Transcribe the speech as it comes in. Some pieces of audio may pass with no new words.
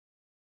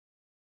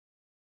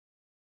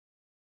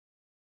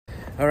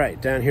All right,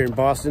 down here in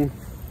Boston,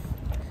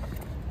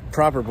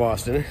 proper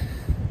Boston,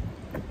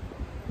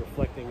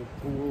 reflecting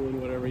pool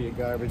and whatever your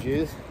garbage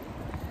is.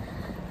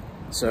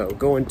 So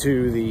going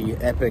to the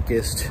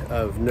epicest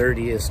of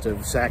nerdiest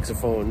of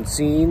saxophone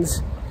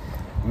scenes,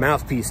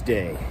 Mouthpiece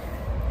Day.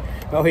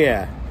 Oh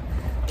yeah,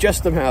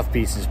 just the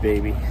mouthpieces,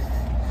 baby.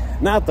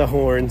 Not the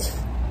horns.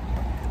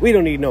 We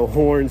don't need no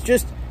horns,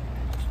 just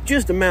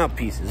the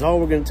mouthpieces, all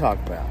we're gonna talk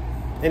about.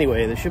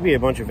 Anyway, there should be a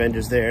bunch of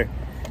vendors there.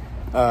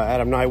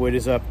 Adam Nywood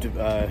is up to,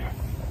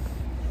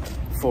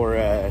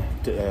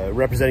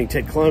 representing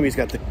Ted Klum. He's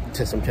got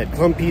some Ted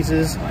Klum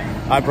pieces.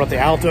 I brought the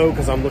alto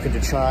because I'm looking to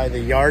try the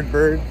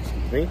Yardbird.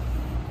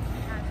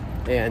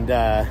 And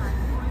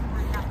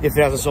if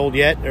it hasn't sold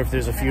yet, or if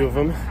there's a few of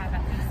them,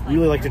 I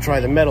really like to try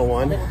the metal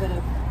one.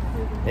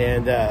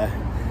 And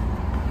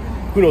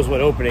who knows what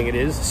opening it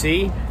is.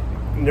 See?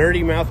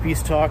 Nerdy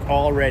mouthpiece talk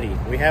already.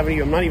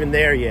 I'm not even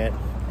there yet.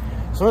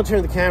 So I'm gonna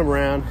turn the camera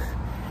around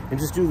and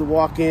just do the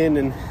walk-in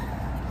and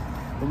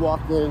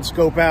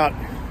scope out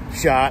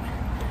shot.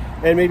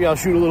 And maybe I'll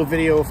shoot a little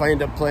video if I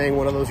end up playing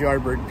one of those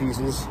Yardbird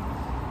pieces.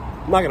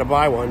 I'm not gonna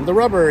buy one. The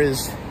rubber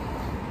is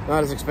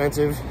not as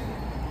expensive,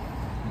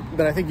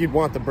 but I think you'd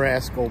want the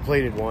brass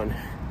gold-plated one.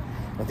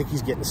 I think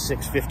he's getting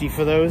 $650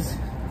 for those.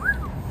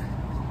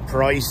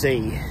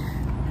 Pricey.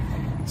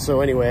 So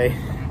anyway,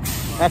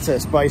 that's a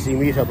spicy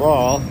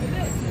meatball.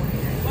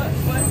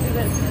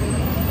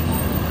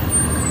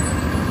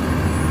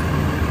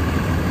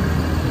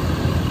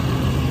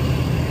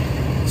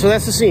 So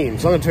that's the scene.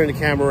 So I'm gonna turn the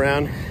camera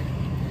around,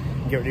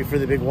 get ready for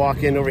the big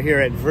walk-in over here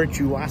at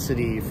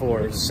Virtuosity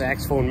for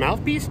Saxophone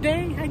Mouthpiece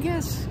Day, I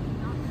guess.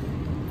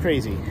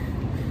 Crazy.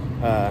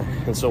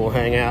 And so we'll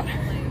hang out.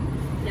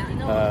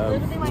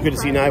 It's good to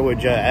see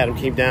Nywood. Adam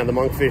came down to the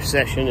Monkfish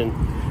session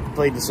and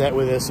played the set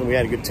with us, and we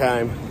had a good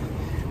time.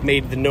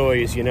 Made the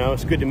noise, you know.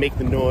 It's good to make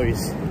the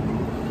noise.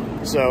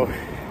 So,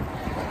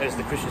 there's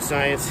the Christian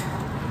Science.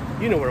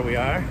 You know where we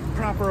are.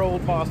 Proper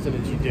old Boston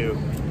as you do.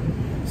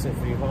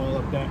 Symphony Hall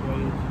up that way as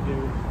you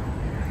do.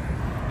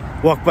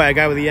 Walked by a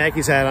guy with a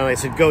Yankees hat on. I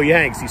said, "Go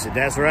Yanks." He said,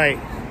 "That's right."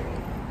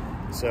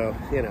 So,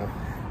 you know,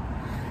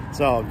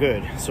 it's all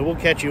good. So we'll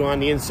catch you on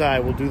the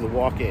inside. We'll do the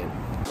walk-in.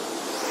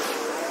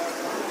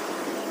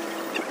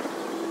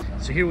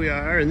 So here we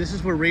are, and this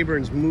is where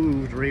Rayburn's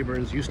moved.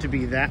 Rayburn's used to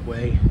be that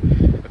way,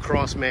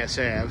 across Mass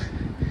Ave.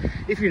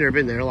 If you've never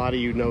been there, a lot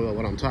of you know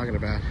what I'm talking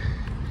about.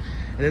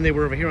 And then they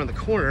were over here on the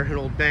corner, an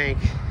old bank,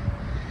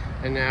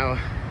 and now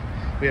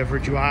we have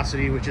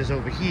Virtuosity, which is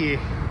over here,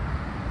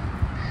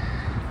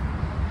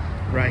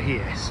 right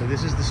here. So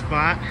this is the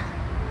spot.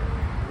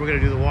 We're gonna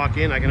do the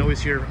walk-in. I can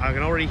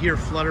already hear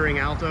fluttering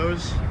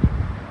altos,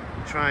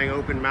 trying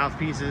open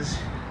mouthpieces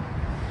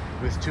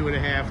with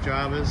 2.5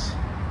 Javas.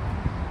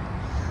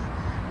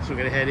 So we're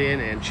gonna head in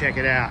and check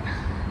it out.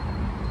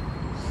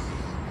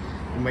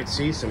 You might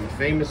see some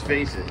famous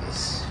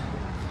faces.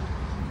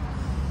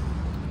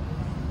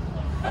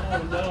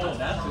 Oh no,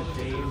 that's a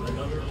shame.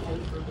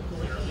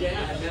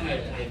 Yeah, and then I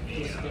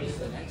spaced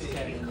the next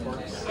head in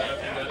course.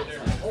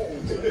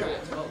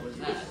 What was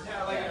that?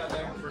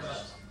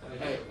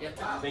 Hey, yep.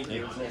 Thank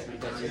you. Nice to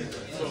meet you.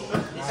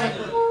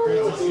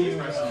 Great to see you.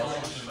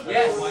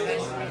 Yes,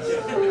 nice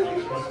to meet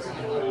you.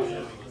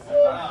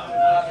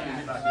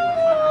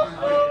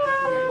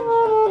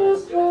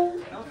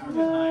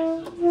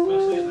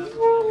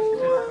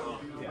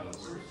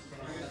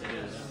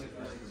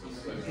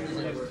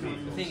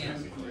 The thing is,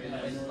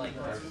 like,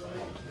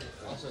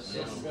 also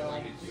this,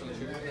 like,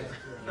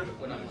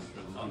 when I'm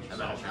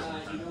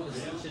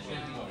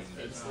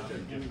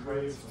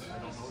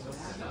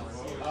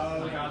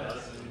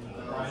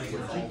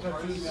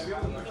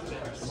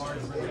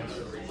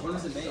when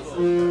was it made?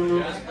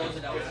 Just close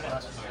it out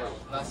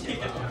last year.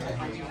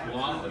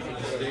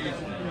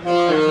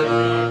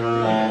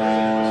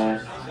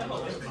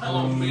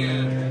 Oh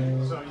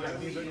man.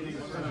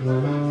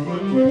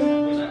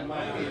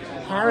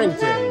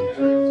 Harrington,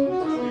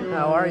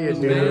 how are you,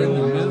 dude? Man,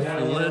 the myth,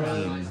 the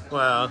legend.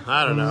 Well,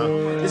 I don't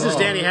know. This is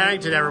Danny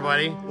Harrington,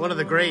 everybody. One of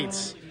the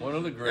greats. One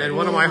of the greats. And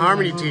one of my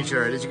harmony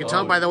teachers. As you can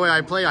tell by the way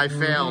I play, I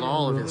failed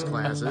all of his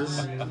classes.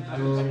 I don't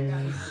think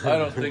so. I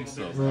don't think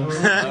so.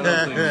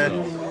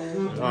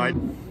 All right.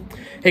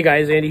 Hey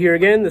guys, Andy here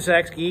again, the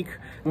Sax Geek.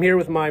 I'm here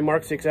with my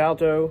Mark 6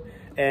 Alto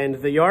and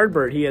the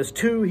Yardbird. He has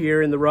two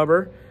here in the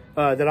rubber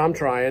that I'm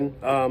trying.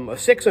 A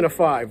 6 and a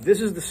 5.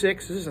 This is the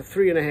 6. This is a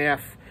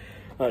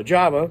 3.5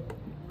 Java.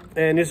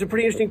 And it's a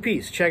pretty interesting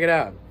piece. Check it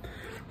out.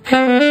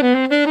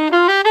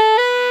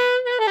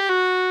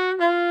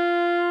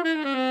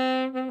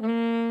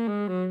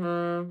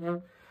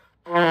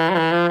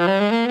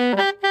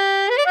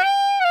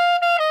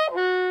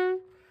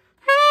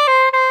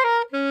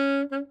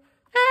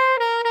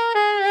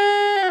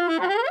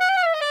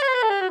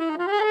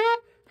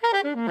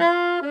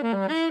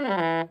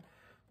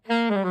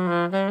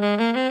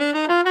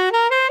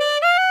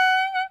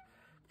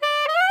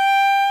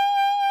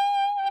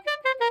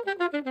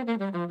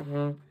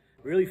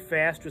 Really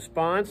fast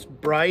response,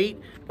 bright,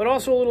 but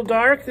also a little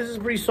dark. This is a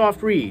pretty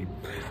soft read.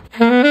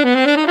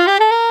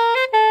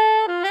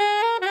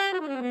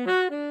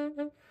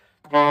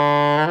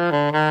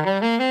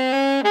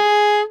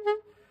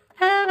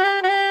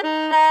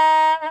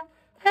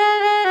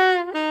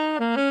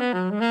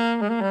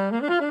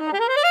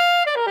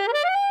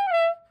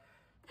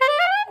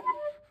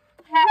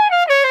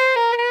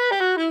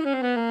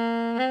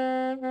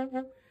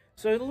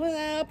 So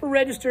the upper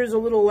register is a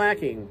little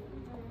lacking.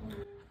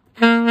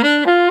 Now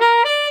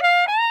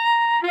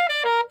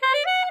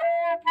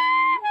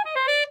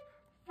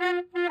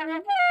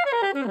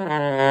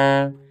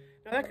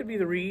that could be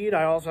the reed.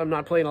 I'm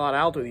not playing a lot of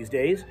alto these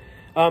days.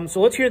 So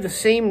let's hear the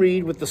same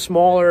reed with the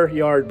smaller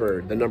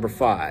Yardbird, the number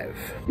 5.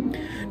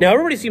 Now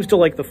everybody seems to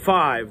like the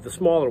 5, the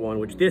smaller one,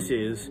 which this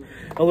is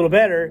a little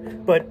better,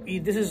 but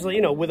this is, you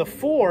know, with a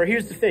 4,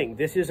 here's the thing,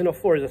 this isn't a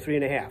 4, it's a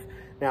 3.5.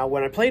 Now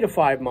when I played a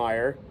 5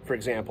 Meyer, for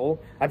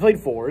example, I played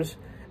 4s,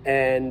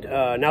 and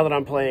now that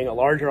I'm playing a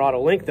larger auto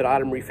link that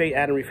Adam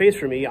refaced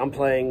for me, I'm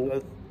playing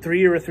a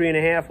 3 or a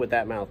 3.5 with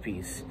that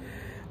mouthpiece,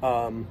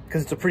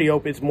 because it's a pretty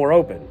open, it's more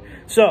open.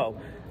 So,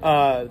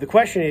 the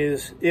question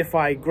is, if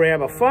I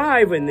grab a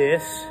 5 in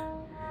this,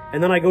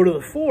 and then I go to the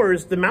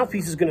 4s, the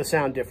mouthpiece is going to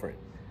sound different.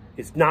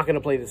 It's not going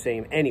to play the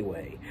same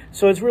anyway.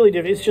 So it's really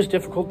it's just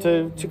difficult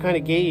to kind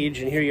of gauge,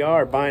 and here you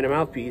are buying a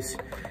mouthpiece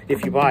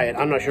if you buy it.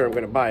 I'm not sure I'm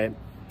going to buy it.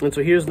 And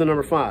so here's the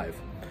number 5.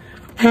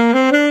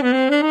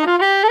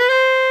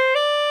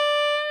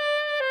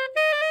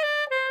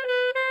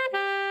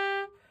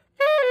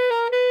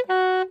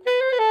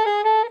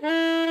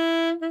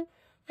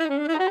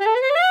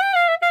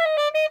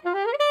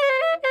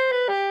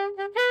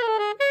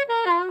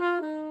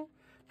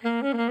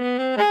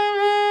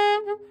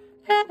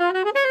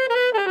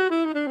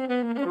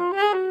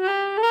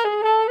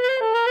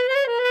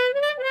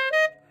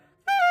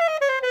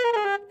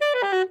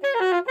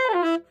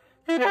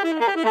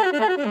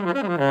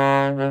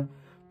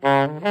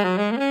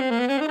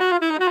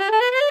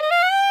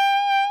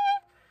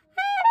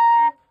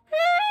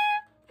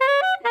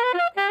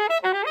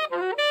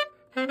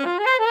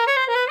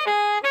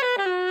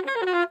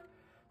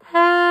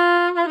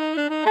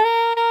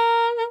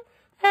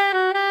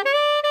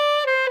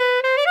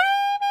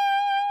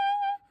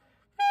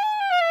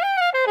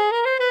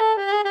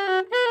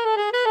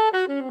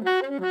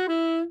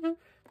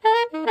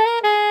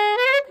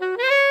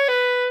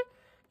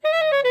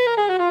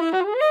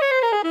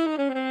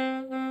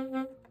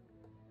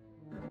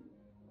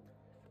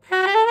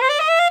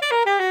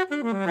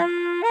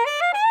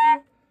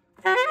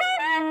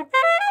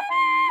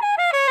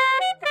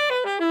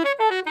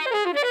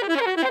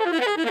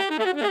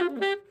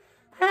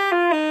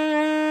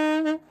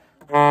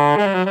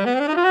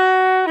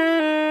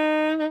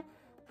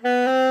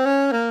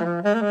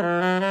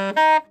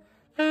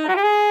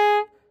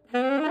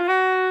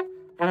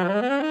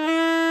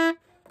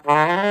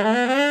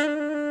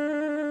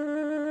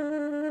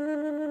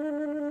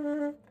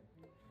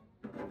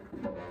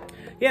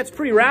 Yeah, it's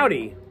pretty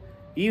rowdy.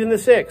 Even the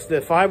 6,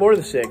 the 5 or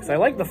the 6. I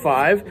like the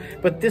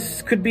 5, but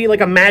this could be like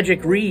a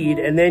magic reed,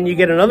 and then you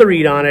get another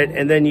reed on it,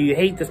 and then you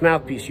hate this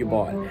mouthpiece you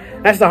bought.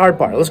 That's the hard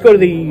part. Let's go to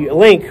the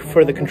link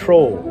for the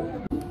control.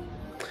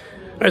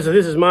 All right, so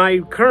this is my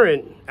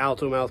current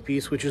alto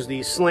mouthpiece, which is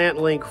the slant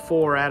link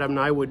 4 Adam and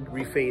I would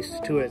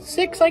reface to a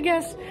 6, I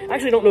guess. I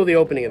actually don't know the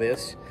opening of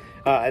this.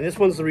 And this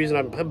one's the reason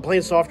I'm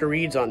playing softer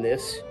reeds on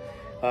this.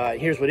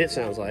 Here's what it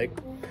sounds like.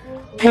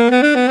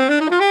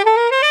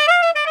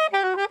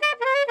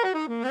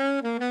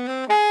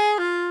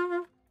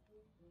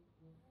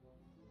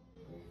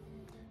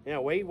 Yeah,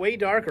 way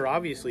darker,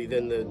 obviously,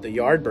 than the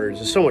Yardbirds.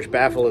 There's so much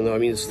baffling, though. I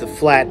mean, it's the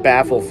flat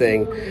baffle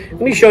thing.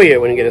 Let me show you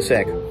when you get a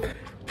sec.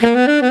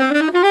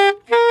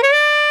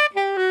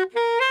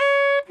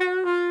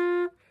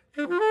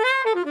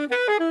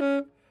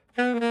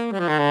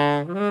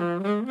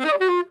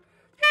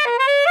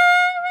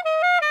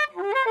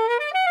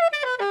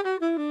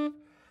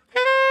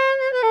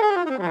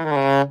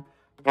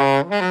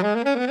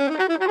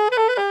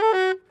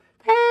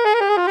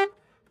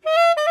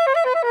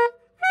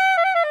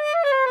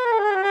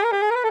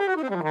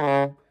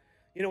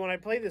 You know, when I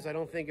play this, I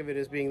don't think of it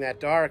as being that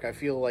dark. I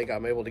feel like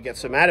I'm able to get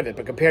some out of it.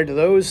 But compared to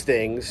those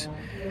things,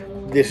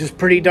 this is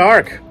pretty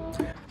dark.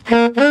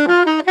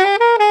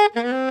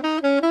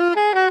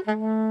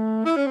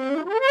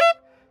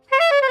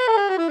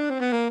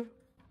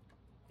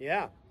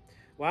 Yeah.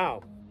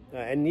 Wow.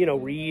 And, you know,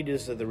 reed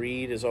is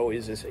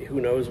always, who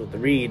knows with the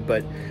reed.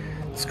 But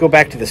let's go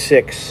back to the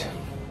 6.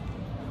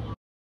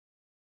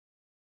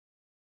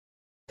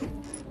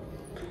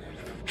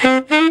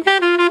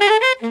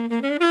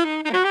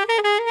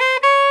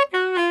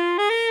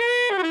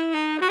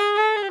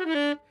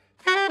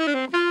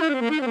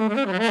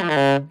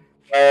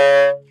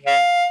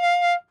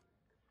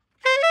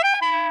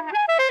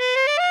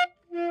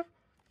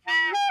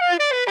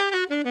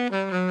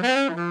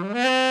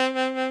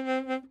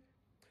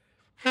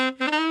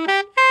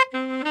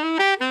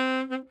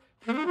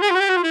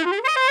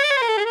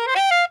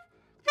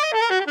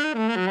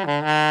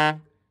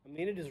 I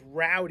mean, it is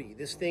rowdy.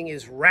 This thing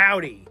is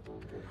rowdy.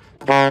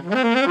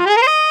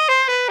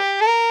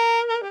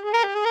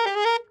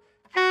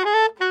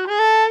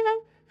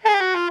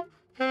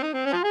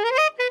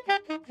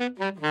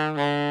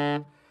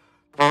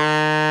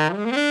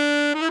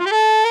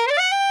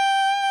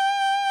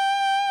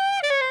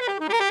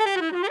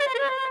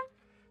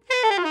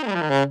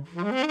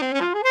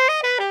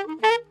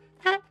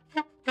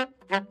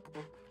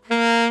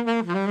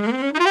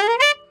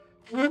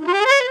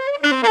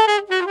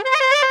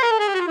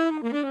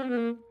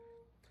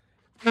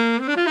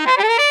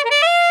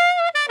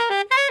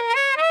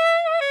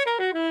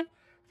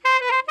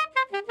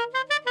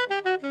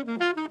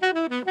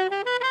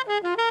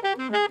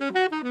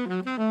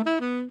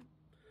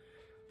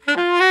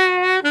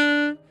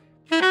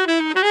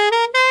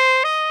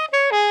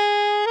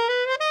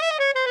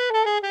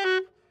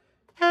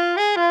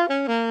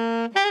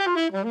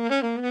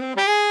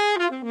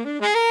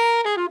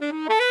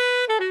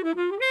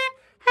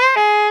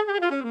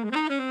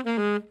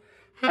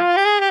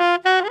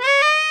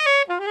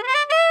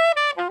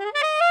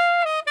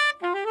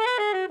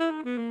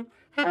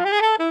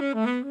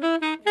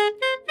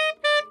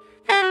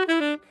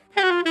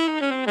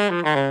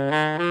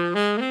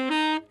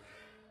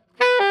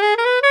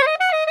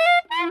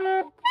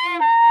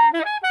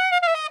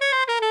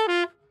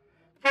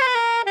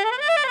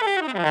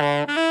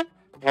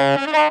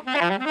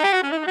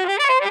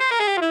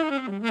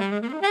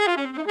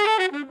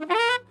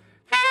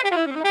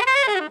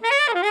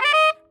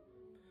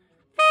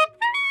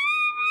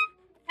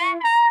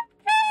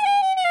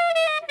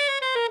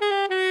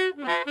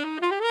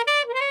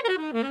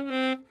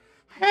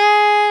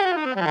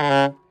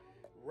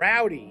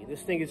 rowdy.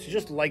 This thing is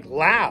just like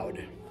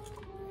loud.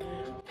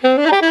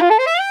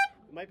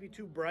 It might be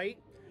too bright.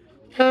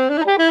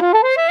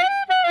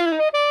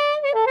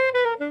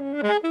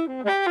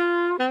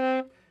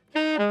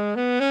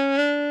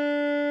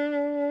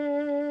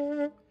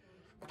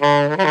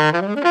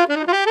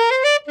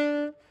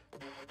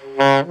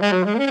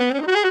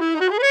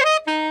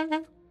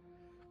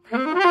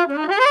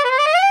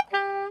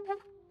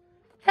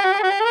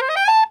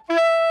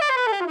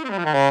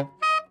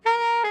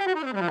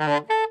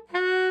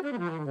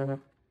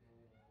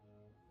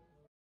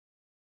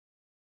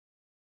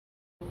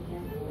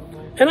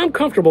 And I'm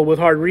comfortable with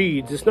hard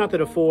reeds. It's not that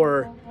a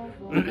 4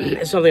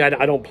 is something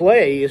I don't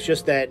play. It's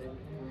just that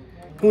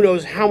who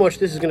knows how much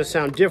this is going to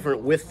sound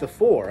different with the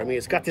 4. I mean,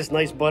 it's got this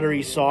nice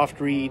buttery,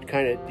 soft reed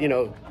kind of, you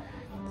know,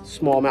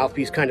 small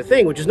mouthpiece kind of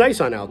thing, which is nice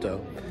on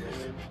alto.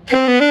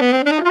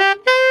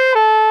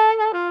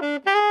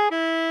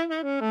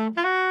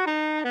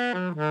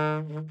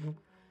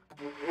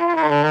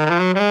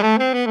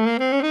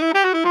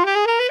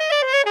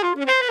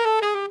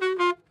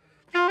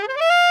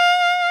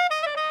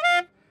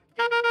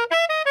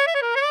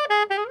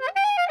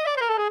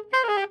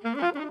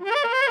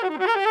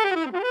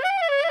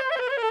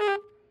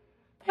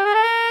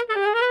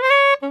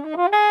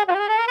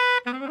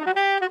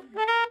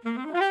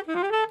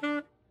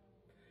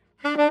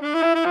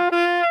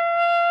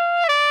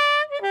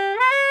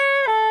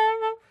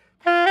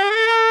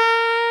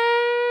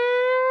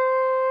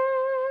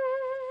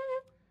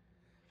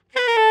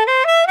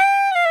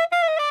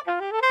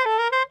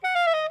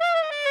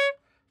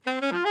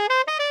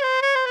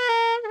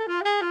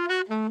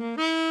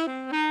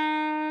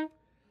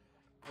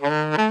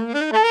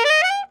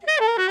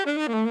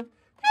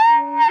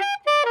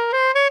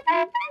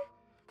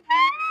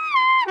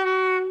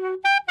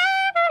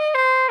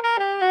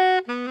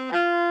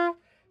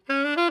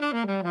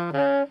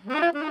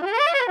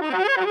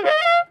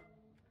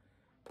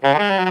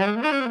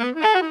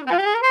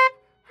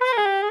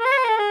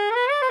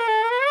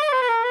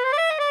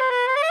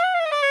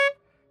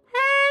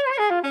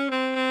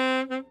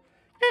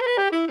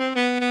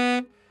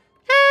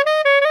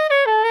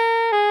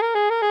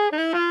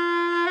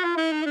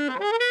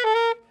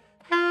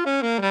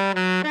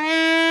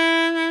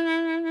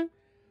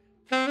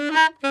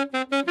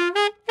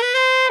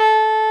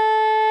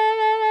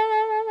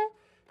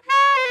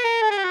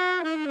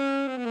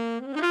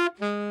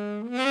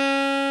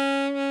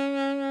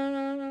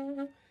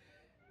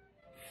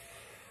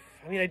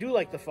 I mean, I do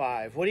like the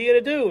 5. What are you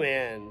going to do,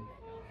 man?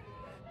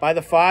 Buy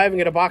the 5 and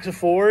get a box of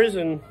 4s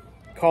and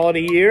call it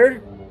a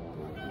year?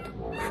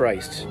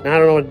 Christ. Now I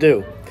don't know what to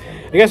do.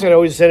 I guess I'd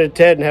always send it to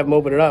Ted and have him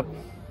open it up.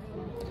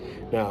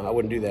 No, I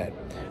wouldn't do that.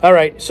 All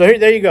right, so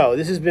there you go.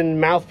 This has been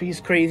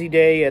Mouthpiece Crazy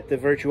Day at the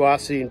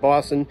Virtuosity in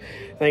Boston.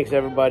 Thanks,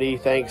 everybody.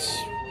 Thanks,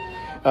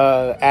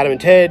 Adam and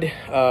Ted,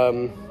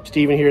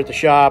 Steven here at the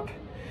shop.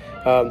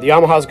 The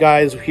Yamaha's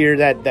guys here,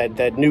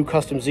 that new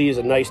Custom Z is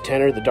a nice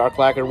tenor, the dark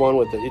lacquered one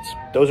with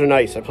those are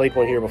nice. I played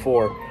one here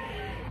before.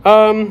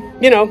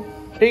 You know,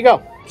 there you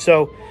go.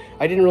 So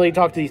I didn't really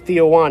talk to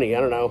Theo Wani.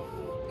 I don't know.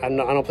 I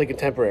don't play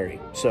contemporary.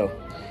 So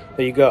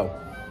there you go.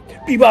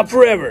 Bebop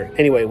forever.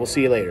 Anyway, we'll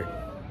see you later.